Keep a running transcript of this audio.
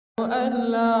أن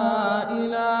لا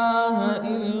إله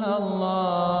إلا الله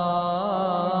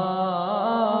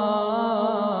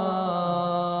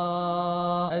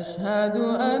أشهد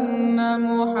أن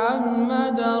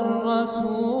محمدا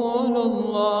رسول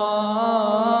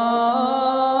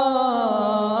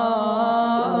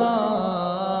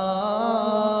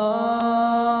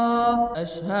الله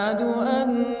أشهد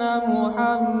أن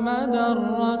محمدا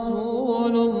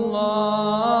رسول الله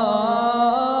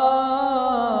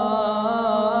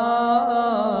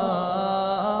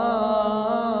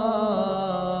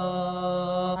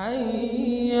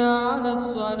حي على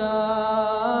الصلاة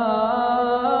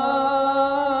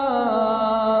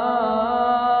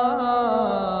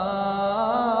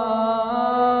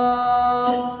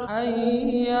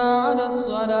حي على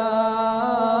الصلاة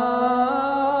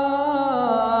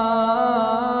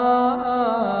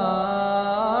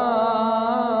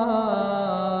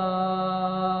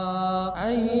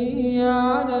حي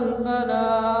على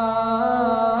الفلاح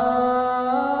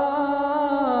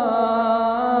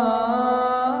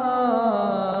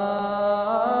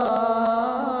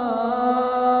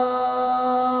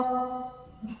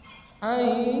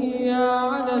حي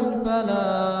على الفلاح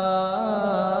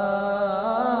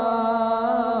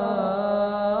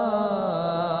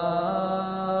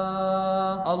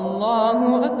الله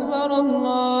أكبر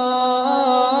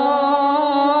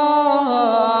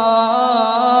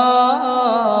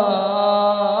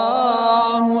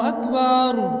الله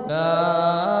أكبر لا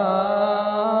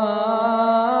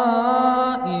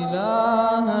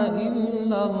إله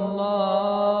إلا الله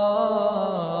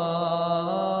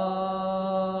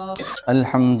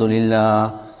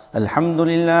الحمد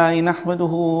لله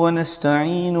نحمده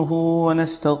ونستعينه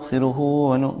ونستغفره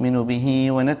ونؤمن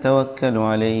به ونتوكل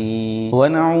عليه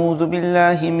ونعوذ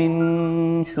بالله من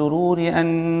شرور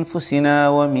أنفسنا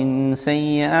ومن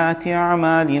سيئات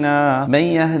أعمالنا من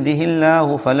يهده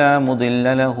الله فلا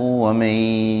مضل له ومن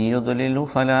يضلل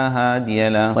فلا هادي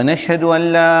له ونشهد أن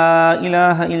لا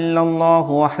إله إلا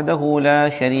الله وحده لا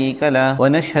شريك له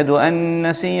ونشهد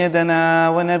أن سيدنا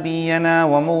ونبينا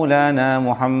ومولانا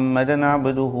محمدا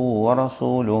عبده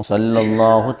ورسوله صلى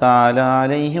الله تعالى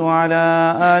عليه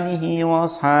وعلى آله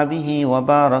وأصحابه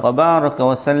وبارك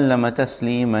وسلم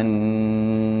تسليما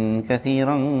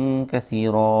كثيرا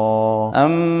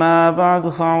أما بعد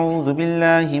فأعوذ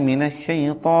بالله من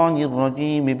الشيطان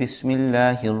الرجيم بسم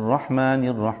الله الرحمن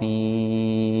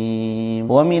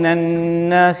الرحيم ومن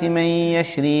الناس من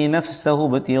يشري نفسه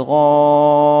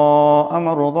ابتغاء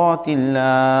مرضات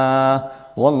الله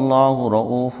والله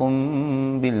رؤوف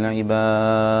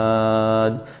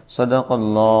بالعباد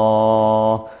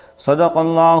صدق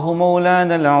الله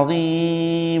مولانا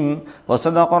العظيم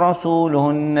وصدق رسوله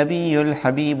النبي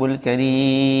الحبيب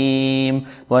الكريم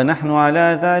ونحن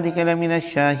على ذلك لمن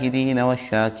الشاهدين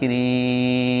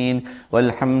والشاكرين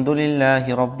والحمد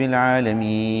لله رب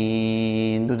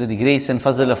العالمين. Due to the grace and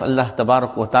fazl of Allah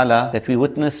Tabarak wa Ta'ala that we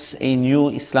witness a new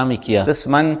Islamic year. This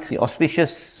month, the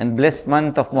auspicious and blessed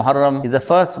month of Muharram, is the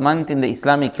first month in the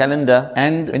Islamic calendar,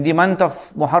 and when the month of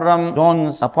Muharram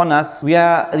dawns upon us, we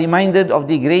are reminded of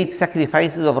the great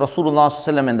sacrifices of Rasulullah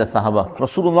sallallahu and the Sahaba.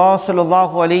 Rasulullah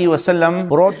sallallahu alayhi wasallam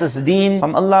brought this deen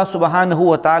from Allah subhanahu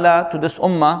wa ta'ala to this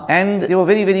ummah, and there were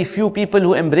very, very few people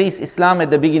who embraced Islam at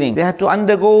the beginning. They had to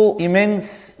undergo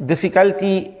immense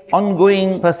difficulty,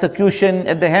 ongoing persecution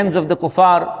at the hands of the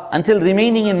kuffar, until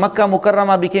remaining in Makkah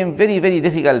Mukarramah became very, very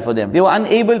difficult for them. They were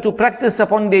unable to practice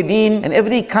upon their deen, and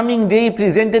every coming day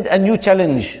presented a new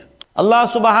challenge. Allah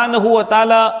subhanahu wa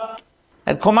ta'ala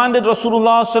had commanded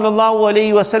Rasulullah sallallahu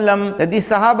alayhi wasallam that the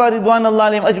Sahaba ridwanullah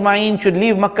alayhim ajma'in should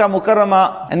leave Makkah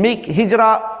Mukarramah and make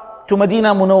hijrah to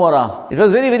Medina Munawwara. It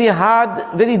was very, very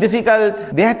hard, very difficult.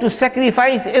 They had to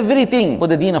sacrifice everything for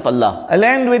the deen of Allah. A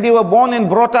land where they were born and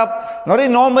brought up, not a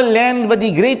normal land, but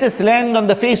the greatest land on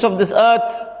the face of this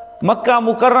earth, Makkah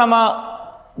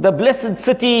Mukarramah, the blessed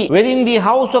city wherein the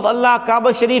house of Allah,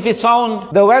 Kaaba Sharif, is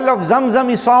found, the well of Zamzam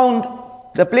is found,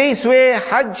 the place where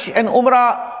Hajj and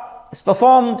Umrah is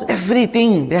performed.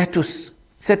 Everything they had to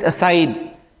set aside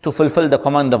to fulfill the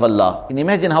command of Allah. Can you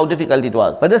imagine how difficult it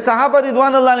was? But the Sahaba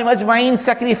ridwanullah alayhim ajma'in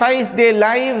sacrificed their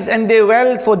lives and their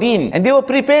wealth for deen, and they were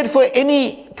prepared for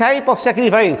any type of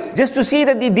sacrifice just to see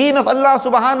that the deen of Allah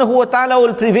subhanahu wa ta'ala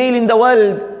will prevail in the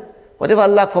world. Whatever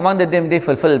Allah commanded them, they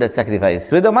fulfilled that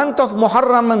sacrifice. When the month of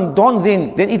Muharram dawns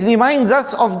in, then it reminds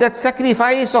us of that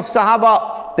sacrifice of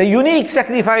Sahaba, the unique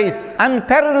sacrifice,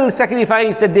 unparalleled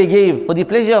sacrifice that they gave for the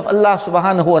pleasure of Allah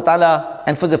subhanahu wa ta'ala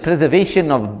and for the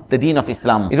preservation of the deen of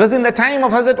Islam. It was in the time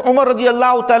of Hazrat Umar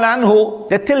radiallahu ta'ala anhu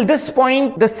that till this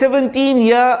point, the 17th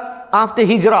year after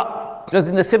Hijrah, It was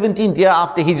in the 17th year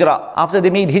after Hijrah, after they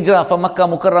made Hijrah from Makkah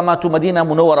Mukarramah to Madinah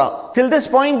Munawwara. Till this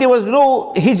point, there was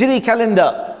no Hijri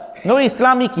calendar, no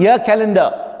Islamic year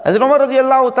calendar. Hazrat Umar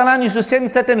radiallahu ta'ala used to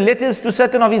send certain letters to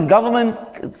certain of his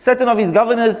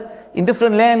governors in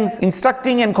different lands,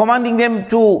 instructing and commanding them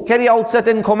to carry out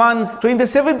certain commands. So in the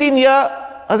 17th year,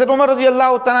 Hazrat Umar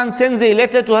radiallahu ta'ala sends a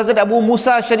letter to Hazrat Abu Musa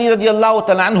Ash'ari radiallahu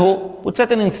ta'ala anhu with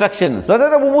certain instructions. So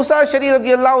Hazrat Abu Musa Ash'ari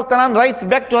radiallahu ta'ala writes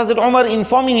back to Hazrat Umar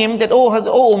informing him that,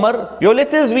 oh Umar, your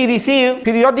letters we receive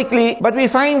periodically, but we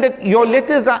find that your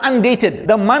letters are undated.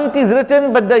 The month is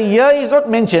written, but the year is not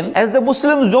mentioned. As the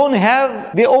Muslims don't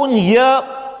have their own year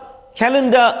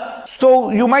calendar,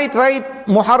 so you might write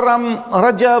Muharram,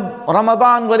 Rajab,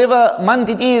 Ramadan, whatever month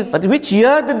it is. But which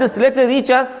year did this letter reach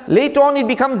us? Later on it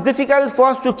becomes difficult for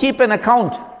us to keep an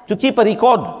account, to keep a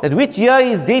record. That which year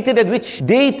is dated at which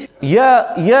date,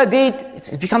 year date,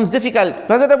 it becomes difficult.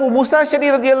 Hazrat Abu Musa Ash'ari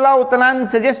radiallahu ta'ala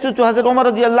suggested to Hazrat Umar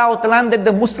radiallahu ta'ala that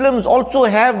the Muslims also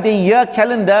have the year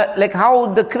calendar like how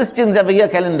the Christians have a year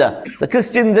calendar. The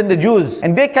Christians and the Jews.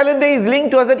 And their calendar is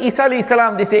linked to Hazrat Isa alayhi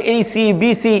salam. They say AC,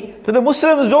 BC. So the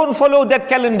Muslims don't follow that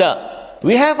calendar.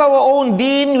 We have our own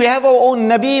deen, we have our own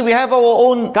Nabi, we have our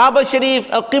own Kaaba Sharif,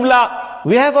 Qibla.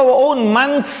 We have our own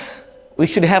months. We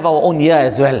should have our own year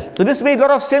as well. So this made a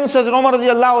lot of sense to Hazrat Umar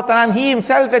radiallahu ta'ala. He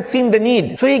himself had seen the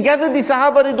need. So he gathered the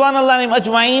Sahaba Ridwanullah alayhim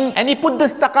ajma'in and he put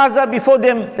this taqaza before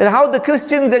them that how the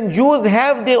Christians and Jews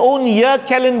have their own year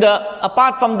calendar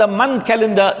apart from the month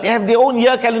calendar. They have their own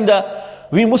year calendar.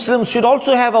 We Muslims should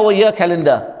also have our year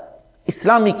calendar,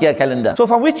 Islamic year calendar. So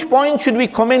from which point should we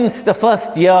commence the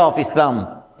first year of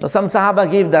Islam? So some Sahaba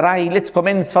gave the rai, let's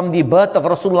commence from the birth of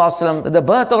Rasulullah. The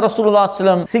birth of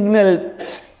Rasulullah signaled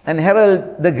and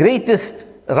herald the greatest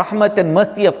rahmat and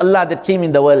mercy of Allah that came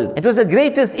in the world. It was the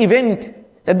greatest event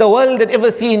that the world had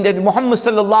ever seen, that Muhammad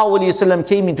sallallahu alaihi wasallam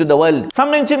came into the world. Some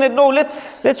mention that no,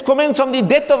 let's commence from the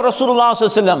death of Rasulullah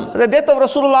sallallahu alaihi wasallam. The death of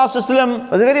Rasulullah sallallahu alaihi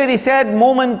wasallam was a very, very sad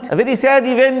moment, a very sad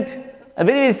event, a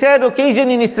very, very sad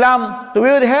occasion in Islam. So we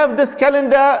would have this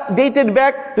calendar dated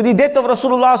back to the death of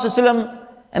Rasulullah sallallahu alaihi wasallam,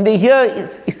 and the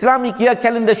Islamic year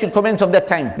calendar should commence from that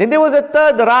time. Then there was a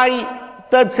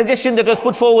third suggestion that was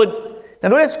put forward. Now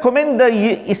let's commend the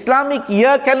Islamic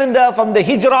year calendar from the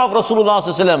hijrah of Rasulullah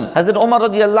sallallahu alaihi wasallam. Hazrat Umar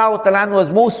radiallahu ta'ala was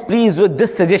most pleased with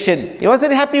this suggestion. He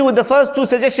wasn't happy with the first two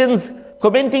suggestions,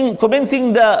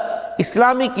 commencing the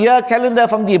Islamic year calendar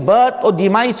from the birth or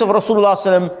demise of Rasulullah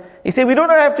sallallahu alaihi wasallam. He said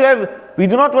we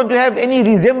do not want to have any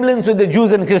resemblance with the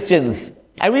Jews and Christians.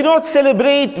 And we don't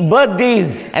celebrate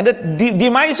birthdays. And the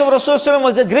demise of Rasulullah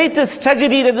was the greatest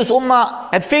tragedy that this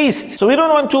ummah had faced. So we don't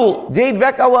want to date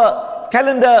back our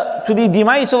calendar to the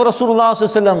demise of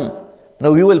Rasulullah.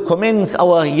 No, we will commence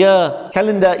our year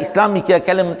calendar, Islamic year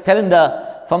calendar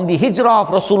from the hijrah of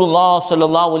Rasulullah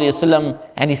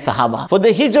and his Sahaba. For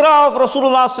the hijrah of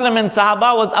Rasulullah and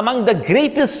Sahaba was among the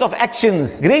greatest of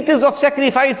actions, greatest of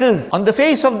sacrifices on the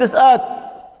face of this earth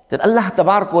that Allah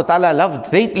Tabarak wa Ta'ala loved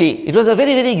greatly. It was a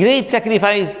very, very great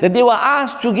sacrifice that they were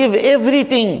asked to give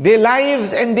everything, their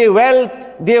lives and their wealth,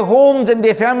 their homes and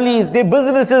their families, their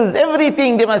businesses,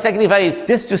 everything they must sacrifice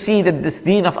just to see that this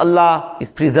deen of Allah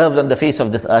is preserved on the face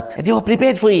of this earth. And they were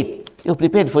prepared for it.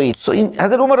 So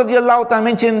Hazrat Umar radiallahu ta'ala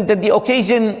mentioned that the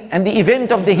occasion and the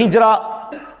event of the hijrah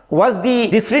was the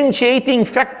differentiating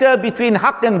factor between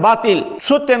haqq and batil,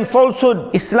 truth and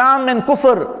falsehood, Islam and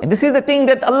kufr. And this is the thing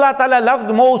that Allah Ta'ala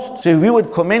loved most. So we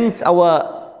would commence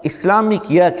our Islamic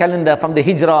year calendar from the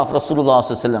hijrah of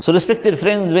Rasulullah. So respected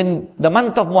friends, when the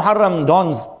month of Muharram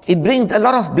dawns, it brings a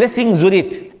lot of blessings with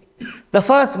it. The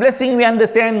first blessing we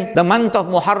understand, the month of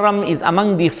Muharram is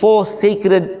among the 4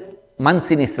 sacred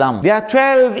months in Islam. There are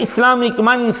 12 Islamic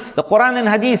months, the Quran and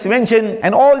Hadith mention,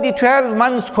 and all the 12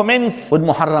 months commence with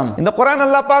Muharram. In the Quran,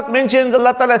 Allah Pak mentions,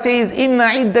 Allah Ta'ala says, Inna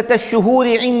iddata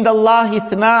ash-shuhuri inda Allahi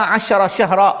 12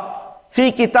 shahra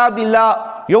fi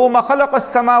kitabillah yawma khalaqa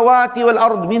as-samawati wal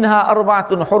ard minha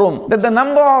arba'atun hurum. That the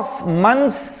number of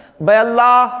months by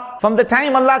Allah, from the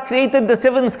time Allah created the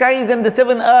 7 skies and the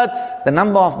 7 earths, the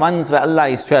number of months by Allah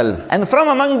is 12. And from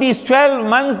among these 12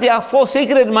 months, there are 4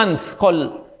 sacred months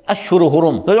called Ashhuru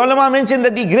Hurum. The ulama mentioned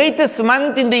that the greatest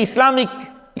month in the Islamic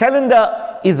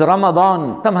calendar is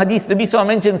Ramadan. Some hadith, Nabi Sallallahu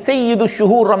mentioned, Sayyidu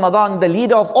Shuhur Ramadan, the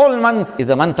leader of all months is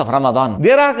the month of Ramadan.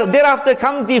 Thereafter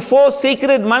comes the 4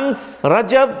 sacred months,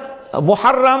 Rajab,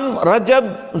 Muharram,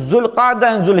 Rajab,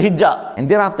 Zulqa'dah and Zulhijjah. And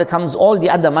thereafter comes all the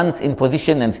other months in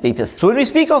position and status. So when we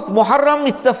speak of Muharram,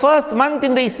 it's the first month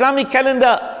in the Islamic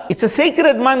calendar. It's a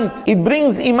sacred month. It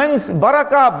brings immense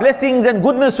barakah, blessings and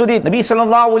goodness with it. Nabi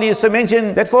sallallahu alayhi wa sallam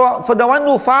mentioned that for the one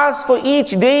who fasts for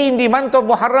each day in the month of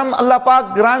Muharram, Allah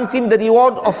Pak grants him the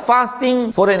reward of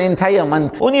fasting for an entire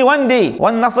month. Only one day,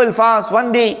 one nafil fast,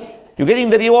 one day, you're getting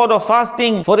the reward of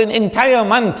fasting for an entire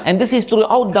month. And this is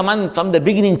throughout the month, from the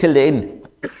beginning till the end.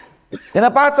 Then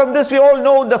apart from this, we all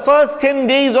know the first 10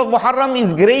 days of Muharram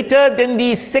is greater than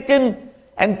the second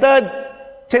and third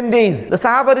 10 days. The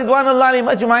Sahaba Ridwanullah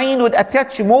alayhim ajma'in would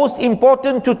attach most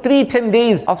important to 10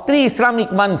 days of 3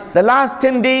 Islamic months. The last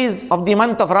 10 days of the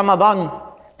month of Ramadan,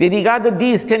 they regarded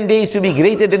these 10 days to be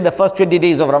greater than the first 20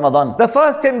 days of Ramadan. The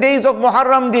first 10 days of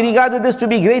Muharram, they regarded this to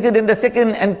be greater than the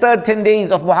second and third 10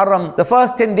 days of Muharram. The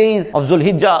first 10 days of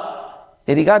Zulhijjah,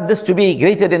 they regard this to be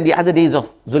greater than the other days of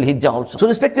Zulhijjah also. So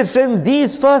respected friends,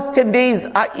 these first 10 days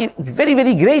are very,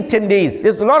 very great 10 days.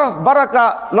 There's a lot of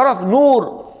barakah, a lot of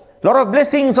noor, a lot of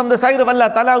blessings from the side of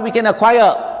Allah Ta'ala we can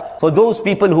acquire for those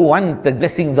people who want the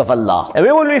blessings of Allah. And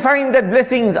where will we find that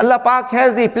blessings? Allah Pak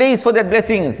has a place for that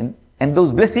blessings. And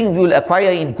those blessings we will acquire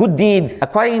in good deeds,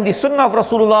 acquire in the sunnah of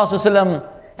Rasulullah sallallahu alaihi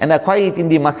wasallam, and acquire it in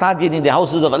the masajid, in the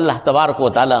houses of Allah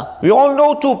Ta'ala. We all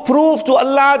know to prove to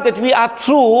Allah that we are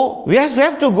true, we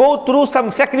have to go through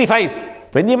some sacrifice.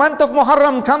 When the month of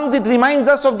Muharram comes, it reminds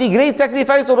us of the great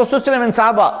sacrifice of Rasulullah and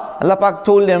Sahaba. Allah Pak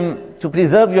told them to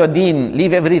preserve your deen,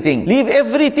 leave everything. Leave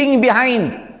everything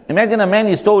behind. Imagine a man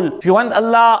is told, if you want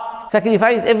Allah,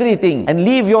 sacrifice everything and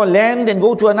leave your land and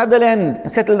go to another land and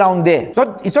settle down there.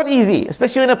 It's not easy,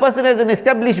 especially when a person has an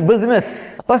established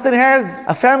business. A person has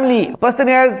a family, a person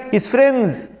has his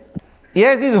friends, he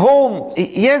has his home,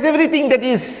 he has everything that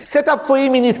is set up for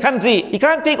him in his country. He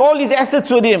can't take all his assets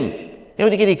with him. He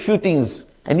only can take few things.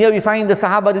 And here we find the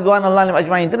Sahaba Ridwanullah alayhim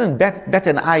ajma'in didn't bat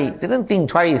an eye, didn't think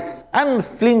twice.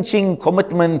 Unflinching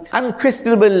commitment,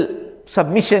 unquestionable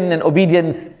submission and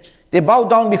obedience. They bowed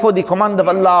down before the command of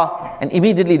Allah and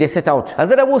immediately they set out.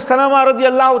 Hazrat Abu Salama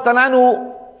radiallahu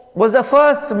ta'ala was the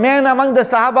first man among the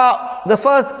Sahaba, the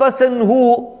first person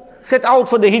who set out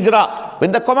for the hijrah.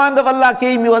 When the command of Allah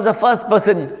came, he was the first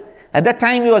person. At that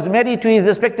time he was married to his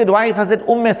respected wife,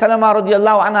 Hazrat Salama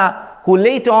radiallahu anha, who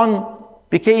later on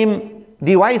became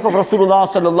the wife of Rasulullah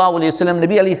sallallahu alayhi wa sallam.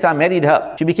 Nabi alayhi salam married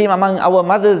her. She became among our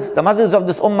mothers, the mothers of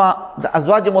this ummah, the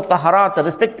azwaj mutahharat, the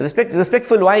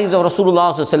respectful wives of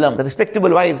Rasulullah sallallahu alayhi wa sallam, the respectable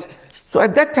wives. So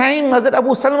at that time, Hazrat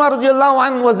Abu Salama radiallahu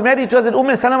anhu was married to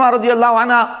Hazrat Salama radiallahu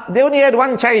anha. They only had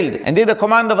one child. And then the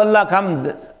command of Allah comes,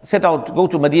 set out, go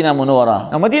to Medina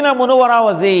Munawwara. Now Medina Munawwara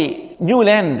was a new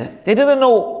land. They didn't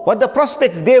know what the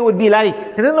prospects there would be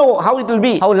like. They didn't know how it will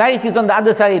be, how life is on the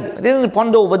other side. They didn't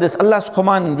ponder over this. Allah's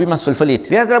command, we must fulfill it.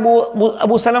 There's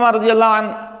Abu Salama radiallahu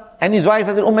anhu and his wife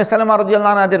Hazrat Salama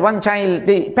radiallahu anha, that one child,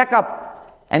 they pack up.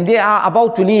 And they are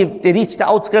about to leave. They reach the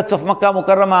outskirts of Makkah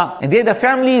Mukarramah. And there the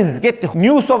families get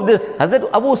news of this. Hazrat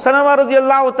Abu Salama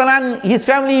radiallahu ta'ala, his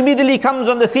family immediately comes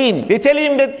on the scene. They tell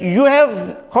him that you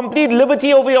have complete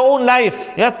liberty over your own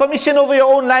life. You have permission over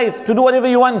your own life to do whatever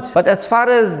you want. But as far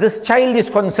as this child is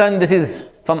concerned, this is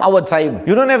from our tribe.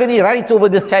 You don't have any rights over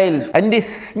this child. And they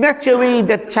snatch away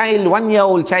that child,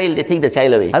 1-year-old child, they take the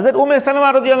child away. Hazrat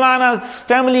Salama radiallahu anha's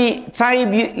family,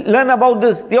 tribe, learn about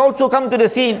this. They also come to the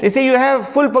scene. They say, you have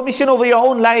full permission over your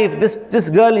own life.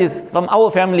 This girl is from our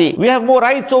family. We have more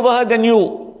rights over her than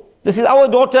you. This is our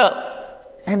daughter.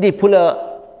 And they pull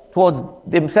her towards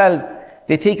themselves.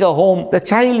 They take her home. The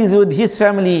child is with his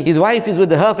family. His wife is with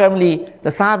her family.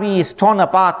 The Sahabi is torn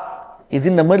apart. He's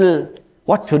in the middle.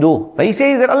 What to do? But he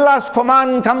says that Allah's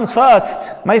command comes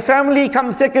first. My family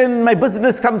comes second, my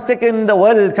business comes second, the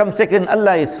world comes second,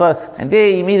 Allah is first. And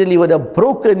they immediately, with a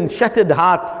broken, shattered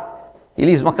heart, he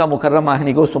leaves Makkah Mukarramah and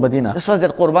he goes to Medina. This was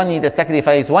that qurbani, that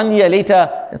sacrifice. 1 year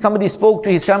later, somebody spoke to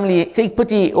his family, take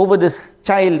pity over this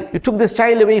child. You took this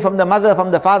child away from the mother,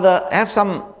 from the father, have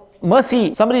some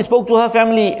mercy. Somebody spoke to her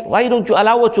family, why don't you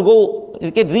allow her to go,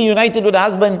 get reunited with her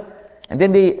husband? And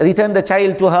then they return the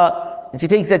child to her. And she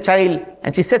takes the child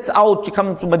and she sets out, she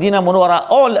comes to Medina Munawwara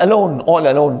all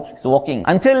alone, she's walking.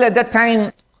 Until at that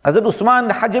time, Hazrat Usman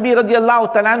the Hajabi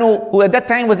radiallahu ta'ala, who at that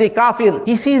time was a kafir,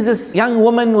 he sees this young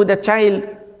woman with a child,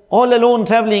 all alone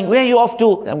traveling. Where are you off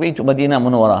to? I'm going to Medina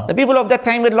Munawwara. The people of that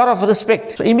time had a lot of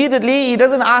respect. So immediately, he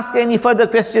doesn't ask any further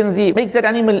questions. He makes that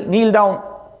animal kneel down.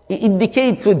 He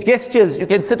indicates with gestures, you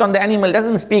can sit on the animal,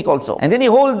 doesn't speak also. And then he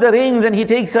holds the reins and he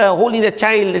takes her, holding the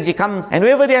child, and she comes. And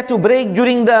wherever they had to break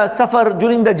during the safar,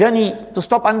 during the journey, to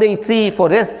stop under a tree for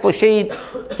rest, for shade,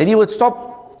 then he would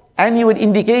stop and he would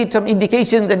indicate some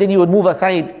indications and then he would move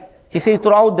aside. He says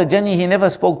throughout the journey, he never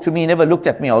spoke to me, never looked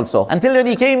at me also. Until when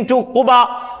he came to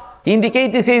Quba, He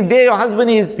indicates, he says, there your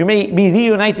husband is, you may be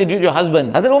reunited with your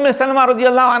husband. Hazrat Salma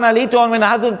radiallahu anha, later on when her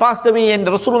husband passed away and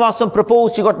Rasulullah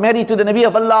proposed, she got married to the Nabi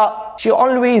of Allah, she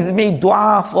always made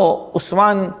dua for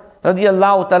Usman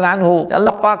radiallahu ta'ala anhu.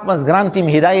 Allah Pak must grant him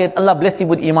hidayat, Allah bless him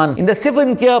with iman. In the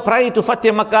 7th year prior to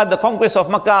Fatih Makkah, the conquest of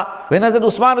Makkah, when Hazrat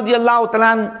Usman radiallahu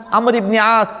ta'ala, Amr ibn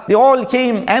As, they all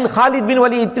came, and Khalid bin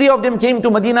Walid, 3 of them came to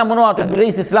Medina Munawwar to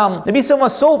embrace Islam. Nabi Sallam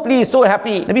was so pleased, so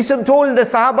happy. Nabi Sallam told the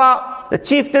Sahaba, the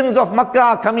chieftains of Makkah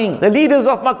are coming, the leaders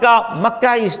of Makkah.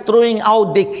 Makkah is throwing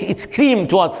out its cream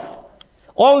towards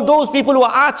all those people who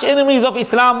are arch enemies of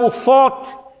Islam, who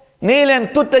fought nail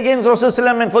and tooth against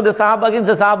Rasulullah and for the Sahaba, against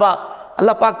the Sahaba.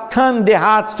 Allah Pak turned their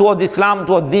hearts towards Islam,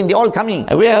 towards Deen. They all coming.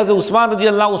 Where Hazrat Usman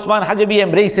radiallahu, Usman Hajabi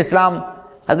embraced Islam.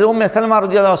 Hazrat Salma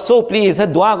radiallahu was so pleased, her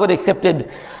dua got accepted.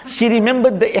 She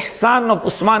remembered the ihsan of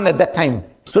Usman at that time.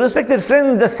 So respected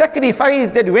friends, the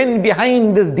sacrifice that went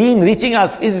behind this deen reaching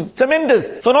us is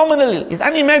tremendous, phenomenal, is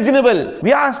unimaginable.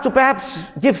 We are asked to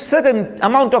perhaps give certain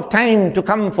amount of time to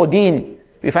come for deen.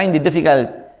 We find it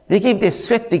difficult. They gave their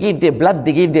sweat, they gave their blood,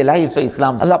 they gave their lives for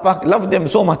Islam. Allah Pak loved them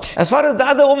so much. As far as the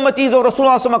other ummatis of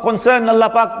Rasulullah are concerned, Allah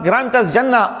Pak grant us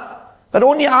Jannah. But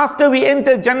only after we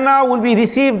enter Jannah will we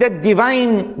receive that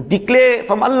divine declare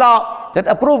from Allah, that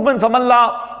approvement from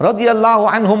Allah,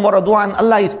 radiyallahu anhum wa radu'an.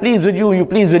 Allah is pleased with you, you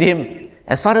pleased with him.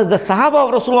 As far as the Sahaba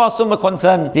of Rasulullah are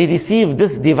concerned, they received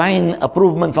this divine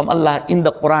approvement from Allah in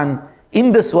the Quran,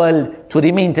 in this world, to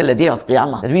remain till the day of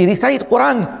Qiyamah. That we recite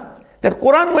Quran. That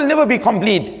Quran will never be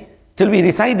complete till we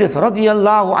recite this,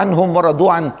 radiyallahu anhum wa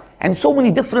radu'an. And so many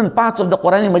different parts of the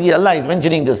Quran and Majid, Allah is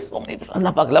mentioning this. So many different.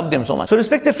 Allah Pak loved them so much. So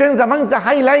respected friends, amongst the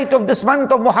highlight of this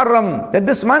month of Muharram, that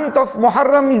this month of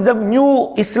Muharram is the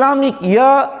new Islamic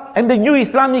year and the new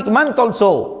Islamic month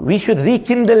also. We should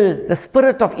rekindle the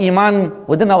spirit of Iman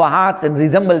within our hearts and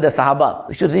resemble the Sahaba.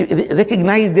 We should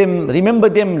recognize them, remember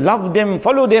them, love them,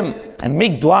 follow them, and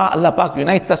make dua. Allah Pak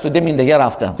unites us with them in the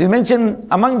hereafter. We mentioned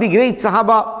among the great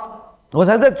Sahaba was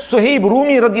Hazrat Suhaib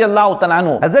Rumi radiallahu ta'ala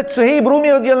anhu. Hazrat Suhaib Rumi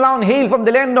radiallahu anhu hailed from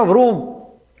the land of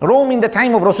Rome in the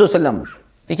time of Rasulullah.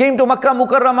 He came to Makkah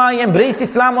Mukarramah, he embraced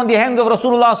Islam on the hands of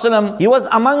Rasulullah. He was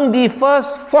among the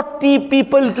first 40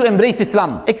 people to embrace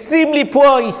Islam. Extremely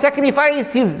poor, he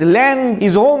sacrificed his land,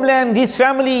 his homeland, his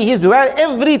family, his wealth,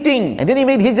 everything. And then he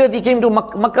made hijrat, he came to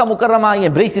Makkah Mukarramah, he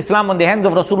embraced Islam on the hands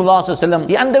of Rasulullah.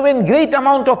 He underwent great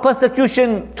amount of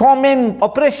persecution, torment,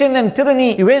 oppression and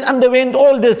tyranny. He underwent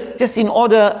all this just in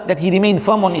order that he remained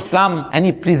firm on Islam and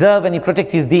he preserve and he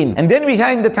protect his deen. And then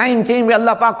behind the time came where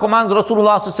Allah Pak commands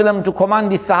Rasulullah to command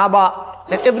the Sahaba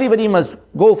that everybody must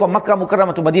go from Makkah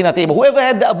Mukarramah to Medina Tayyibah. Whoever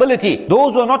had the ability,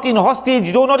 those who are not in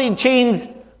hostage, those not in chains,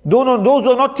 those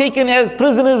who are not taken as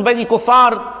prisoners by the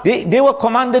kuffar, they were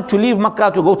commanded to leave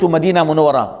Makkah to go to Medina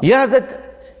Munawwara. Yes,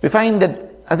 we find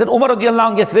that Hazrat Umar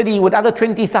radiallahu anhu gets ready with other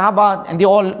 20 Sahaba and they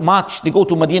all march, they go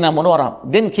to Medina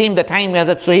Munawwara. Then came the time where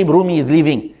Hazrat Suhaib Rumi is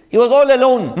leaving. He was all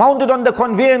alone, mounted on the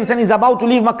conveyance and is about to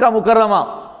leave Makkah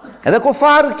Mukarramah. And the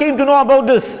kuffar came to know about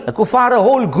this. The kuffar, a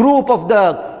whole group of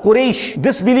the Quraysh,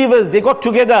 disbelievers, they got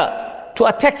together to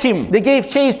attack him. They gave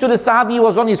chase to the Sahabi, he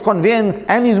was on his conveyance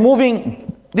and he's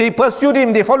moving. They pursued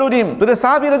him, they followed him. So the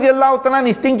Sahabi radiallahu ta'ala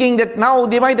is thinking that now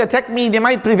they might attack me, they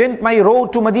might prevent my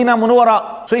road to Medina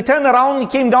Munawwara. So he turned around, he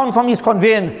came down from his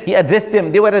conveyance. He addressed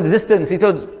them, they were at a distance. He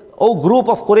told, "Oh group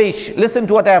of Quraysh, listen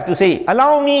to what I have to say.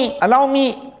 Allow me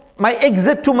my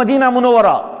exit to Medina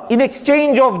Munawwara. In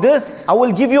exchange of this, I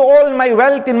will give you all my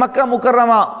wealth in Makkah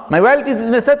Mukarramah. My wealth is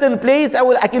in a certain place,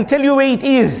 I can tell you where it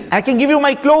is. I can give you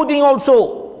my clothing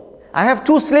also. I have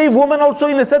 2 slave women also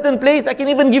in a certain place, I can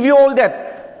even give you all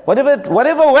that.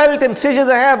 Whatever wealth and treasures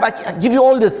I have, I can give you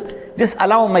all this. Just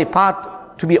allow my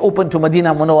path to be open to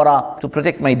Medina Munawwara to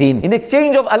protect my deen. In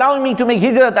exchange of allowing me to make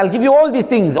hijrat, I'll give you all these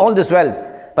things, all this wealth.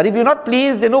 But if you're not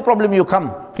pleased, then no problem, you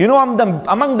come. You know, I'm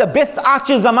among the best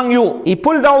archers among you." He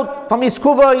pulled out from his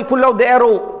quiver, he pulled out the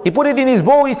arrow, he put it in his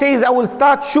bow, he says, "I will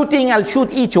start shooting, I'll shoot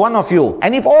each one of you.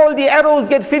 And if all the arrows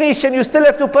get finished and you still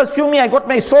have to pursue me, I got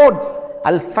my sword,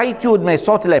 I'll fight you with my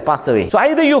sword till I pass away. So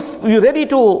either you're ready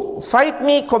to fight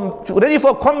me, ready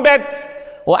for combat,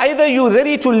 or either you're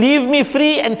ready to leave me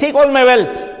free and take all my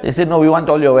wealth." They said, "No, we want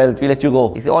all your wealth, we let you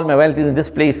go." He said, "All my wealth is in this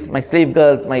place, my slave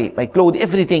girls, my clothes,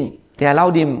 everything." They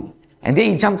allowed him. And then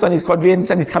he jumps on his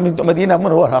conveyance and he's coming to Medina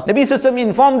Munawwara. Nabi Sallallahu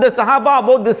informed the Sahaba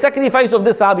about the sacrifice of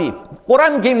the Sahabi.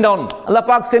 Quran came down. Allah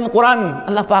Pak sent Quran.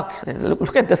 Allah Pak,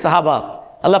 look at the Sahaba.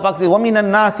 Allah Pak says, وَمِنَ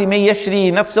النَّاسِ مَن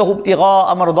يَشْرِي نَفْسَهُ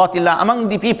ابْتِغَاءَ مَرْضَاتِ اللَّهِ. Among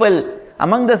the people,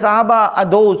 among the Sahaba are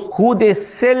those who they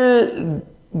sell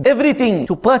everything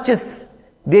to purchase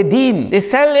their deen. They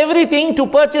sell everything to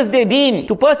purchase their deen,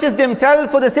 to purchase themselves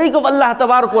for the sake of Allah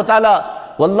Tabarak wa Ta'ala.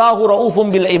 Wallahu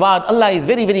ra'ufun bil ibad. Allah is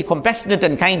very, very compassionate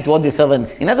and kind towards His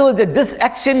servants. In other words, that this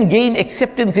action gained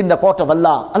acceptance in the court of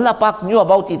Allah. Allah Pak knew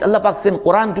about it. Allah Pak sent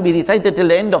Quran to be recited till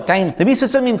the end of time. Nabi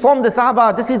Sallallahu informed the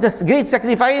Sahaba, this is the great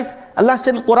sacrifice. Allah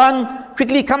sent Quran,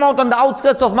 quickly come out on the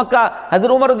outskirts of Makkah. Hazrat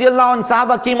Umar radiallahu anh,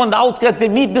 Sahaba came on the outskirts, they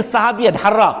meet this Sahabi at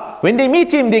Harra. When they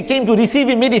meet him, they came to receive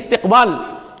him, made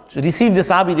istiqbal. To receive the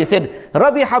Sahabi, they said,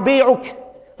 Rabiha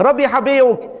bay'uk, Rabiha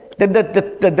bay'uk.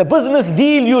 The business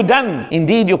deal you done,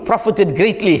 indeed you profited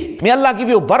greatly. May Allah give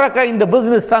you barakah in the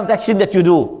business transaction that you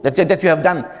do, that you have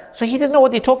done. So he didn't know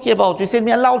what they're talking about. He said,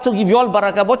 may Allah also give you all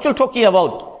barakah. What you're talking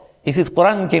about? He says,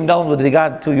 Quran came down with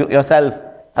regard to yourself.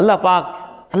 Allah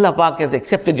Pak has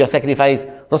accepted your sacrifice.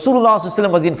 Rasulullah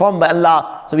was informed by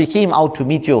Allah, so we came out to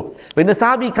meet you. When the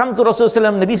Sahabi comes to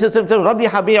Rasulullah, Nabi said, Rabbi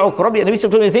habi'uk, Rabbi, Nabi said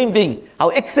the same thing. How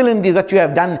excellent is what you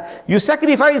have done. You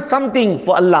sacrifice something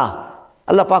for Allah.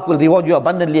 Allah Pak will reward you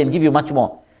abundantly and give you much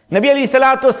more. Nabi alayhi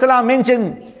salatu wasalam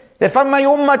mentioned that from my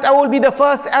ummah I will be the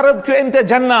first Arab to enter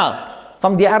Jannah.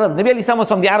 From the Arabs. Nabi alayhi salam was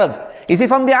from the Arabs. He said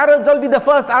from the Arabs I will be the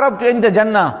first Arab to enter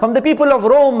Jannah. From the people of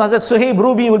Rome, Hazrat Suhaib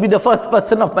Rubi will be the first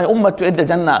person of my ummah to enter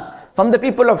Jannah. From the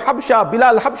people of Habsha,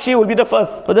 Bilal Habshi will be the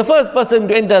first. But the first person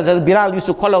to enter, Hazrat Bilal used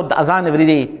to call out the azan every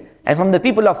day. And from the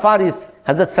people of Faris,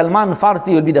 Hazrat Salman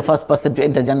Farsi will be the first person to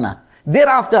enter Jannah.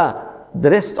 Thereafter, the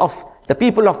rest of the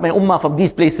people of my ummah from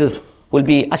these places will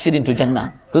be ushered into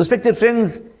Jannah. So respected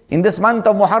friends, in this month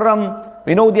of Muharram,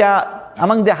 we know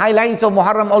among the highlights of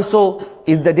Muharram also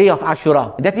is the day of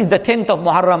Ashura. That is the 10th of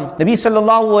Muharram. Nabi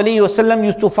sallallahu alayhi wasallam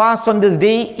used to fast on this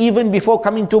day even before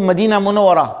coming to Medina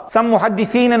Munawwara. Some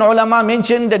muhaddiseen and ulama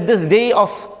mentioned that this day of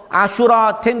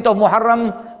Ashura, 10th of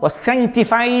Muharram, was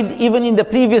sanctified even in the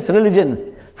previous religions.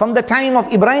 From the time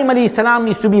of Ibrahim alayhi salam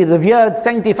used to be revered,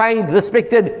 sanctified,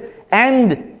 respected,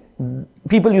 and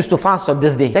people used to fast on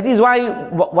this day. That is why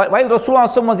while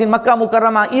Rasulullah was in Makkah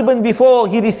Mukarramah, even before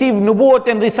he received Nubuwwat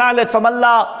and Risalat from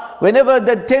Allah, whenever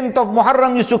the 10th of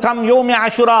Muharram used to come, Yawm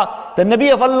Ashura, the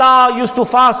Nabi of Allah used to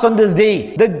fast on this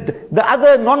day. The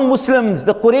other non-Muslims,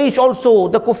 the Quraysh also,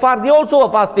 the Kuffar, they also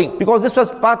were fasting, because this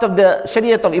was part of the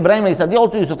Shariat of Ibrahim, they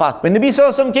also used to fast. When Nabi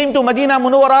Sallallahu Alaihi Wasallam came to Medina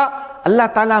Munawwara,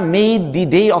 Allah Ta'ala made the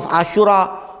day of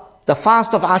Ashura, the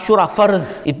fast of Ashura,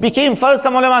 farz. It became farz,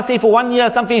 some ulama say for 1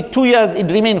 year, some say 2 years, it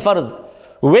remained farz.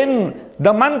 When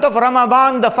the month of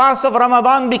Ramadan, the fast of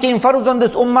Ramadan became farz on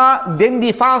this ummah, then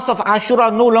the fast of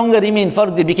Ashura no longer remained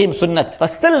farz, it became sunnat.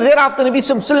 But still thereafter, Nabi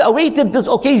still awaited this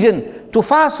occasion to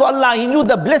fast for Allah. He knew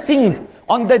the blessings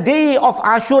on the day of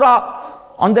Ashura,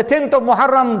 on the 10th of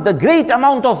Muharram, the great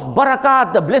amount of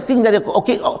barakat, the blessings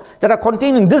that are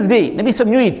contained in this day. Nabi Sallallahu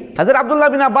knew it. Hazrat Abdullah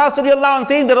bin Abbas radiallahu anh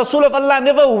saying the Rasul of Allah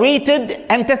never waited,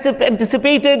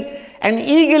 anticipated and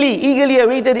eagerly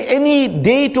awaited any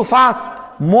day to fast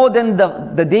more than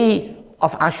the day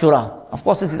of Ashura. Of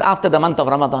course, this is after the month of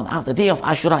Ramadan. After the day of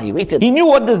Ashura, he waited. He knew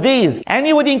what this day is. And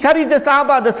he would encourage the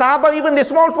Sahaba, even the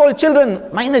small children,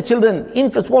 minor children,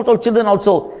 small children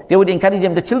also, they would encourage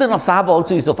them. The children of Sahaba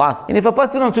also used to fast. And if a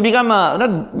person wants to become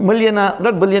not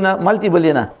billionaire,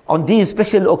 multi-billionaire, on these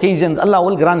special occasions, Allah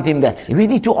will grant him that. We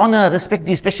need to honor, respect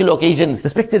these special occasions.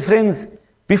 Respected friends,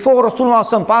 before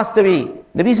Rasulullah passed away,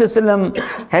 Nabi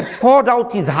Sallallahu had poured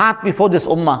out his heart before this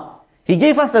ummah. He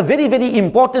gave us a very, very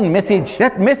important message.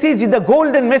 That message is the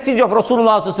golden message of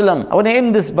Rasulullah sallallahu. I want to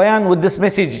end this bayan with this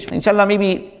message. Inshallah,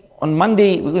 maybe on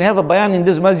Monday we will have a bayan in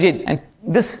this masjid, and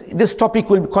this topic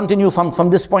will continue from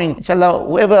this point. Inshallah,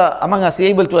 whoever among us is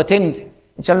able to attend,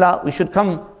 inshallah, we should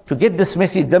come to get this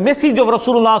message. The message of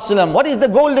Rasulullah sallallahu. What is the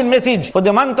golden message? For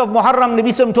the month of Muharram, Nabi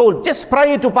sallallahu told, just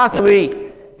prior to pass away,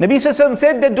 Nabi sallallahu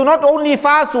said that do not only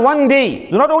fast one day,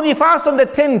 do not only fast on the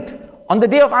 10th, on the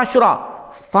day of Ashura,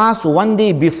 fast one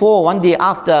day before, one day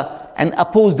after, and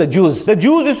oppose the Jews. The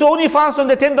Jews used to only fast on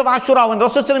the 10th of Ashura. When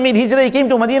Rasulullah made Hijrah, he came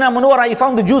to Medina Munawwara, he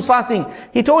found the Jews fasting.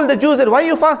 He told the Jews that, why are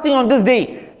you fasting on this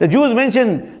day? The Jews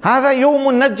mentioned, هَذَا يَوْمٌ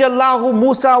نَجَّى اللَّهُ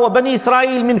مُوسَى وَبَنِي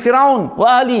إِسْرَائِيلٍ مِنْ فِرْعَوْنَ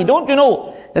وَآلِهِ. Don't you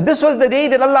know that this was the day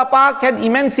that Allah Pak had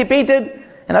emancipated,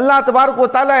 and Allah Tabarak wa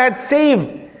Ta'ala had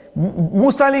saved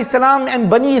Musa alayhi salam and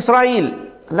Bani Israel.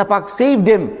 Allah Pak saved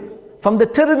them from the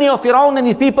tyranny of Firaun and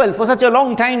his people. For such a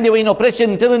long time they were in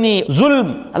oppression, tyranny,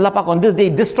 zulm. Allah Pak on this day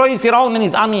destroyed Firaun and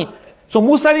his army. So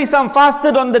Musa alayhi salam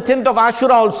fasted on the 10th of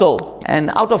Ashura also. And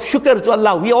out of shukr to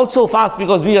Allah, we also fast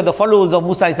because we are the followers of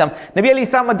Musa alayhi salam. Nabi alayhi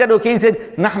salam at that occasion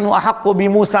said, Nahnu ahaqqu bi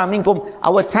Musa minkum.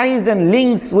 Our ties and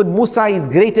links with Musa is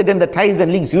greater than the ties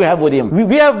and links you have with him.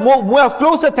 We have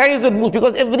closer ties with Musa,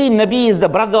 because every Nabi is the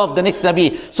brother of the next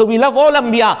Nabi. So we love all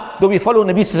Anbiya, though we follow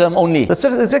Nabi sallallahu only.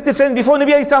 Respected friends, before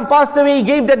Nabi alayhi salam passed away, he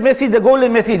gave that message, the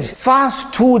golden message.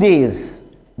 Fast 2 days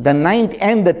the 9th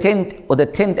and the 10th, or the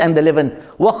 10th and the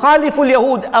 11th. وَخَالِفُ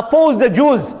الْيَهُودِ, oppose the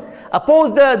Jews,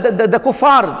 oppose the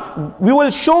kuffar. We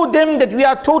will show them that we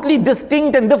are totally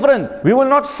distinct and different. We will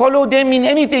not follow them in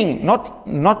anything,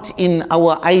 not in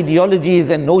our ideologies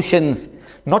and notions,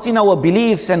 not in our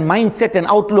beliefs and mindset and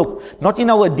outlook, not in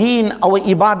our deen, our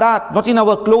ibadat, not in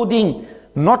our clothing,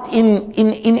 not in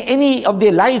any of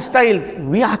their lifestyles.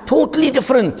 We are totally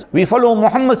different. We follow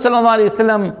Muhammad sallallahu alaihi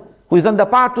wasallam, who is on the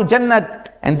path to Jannat,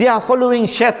 and they are following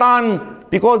shaitan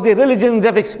because their religions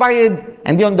have expired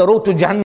and they are on the road to Jahannam.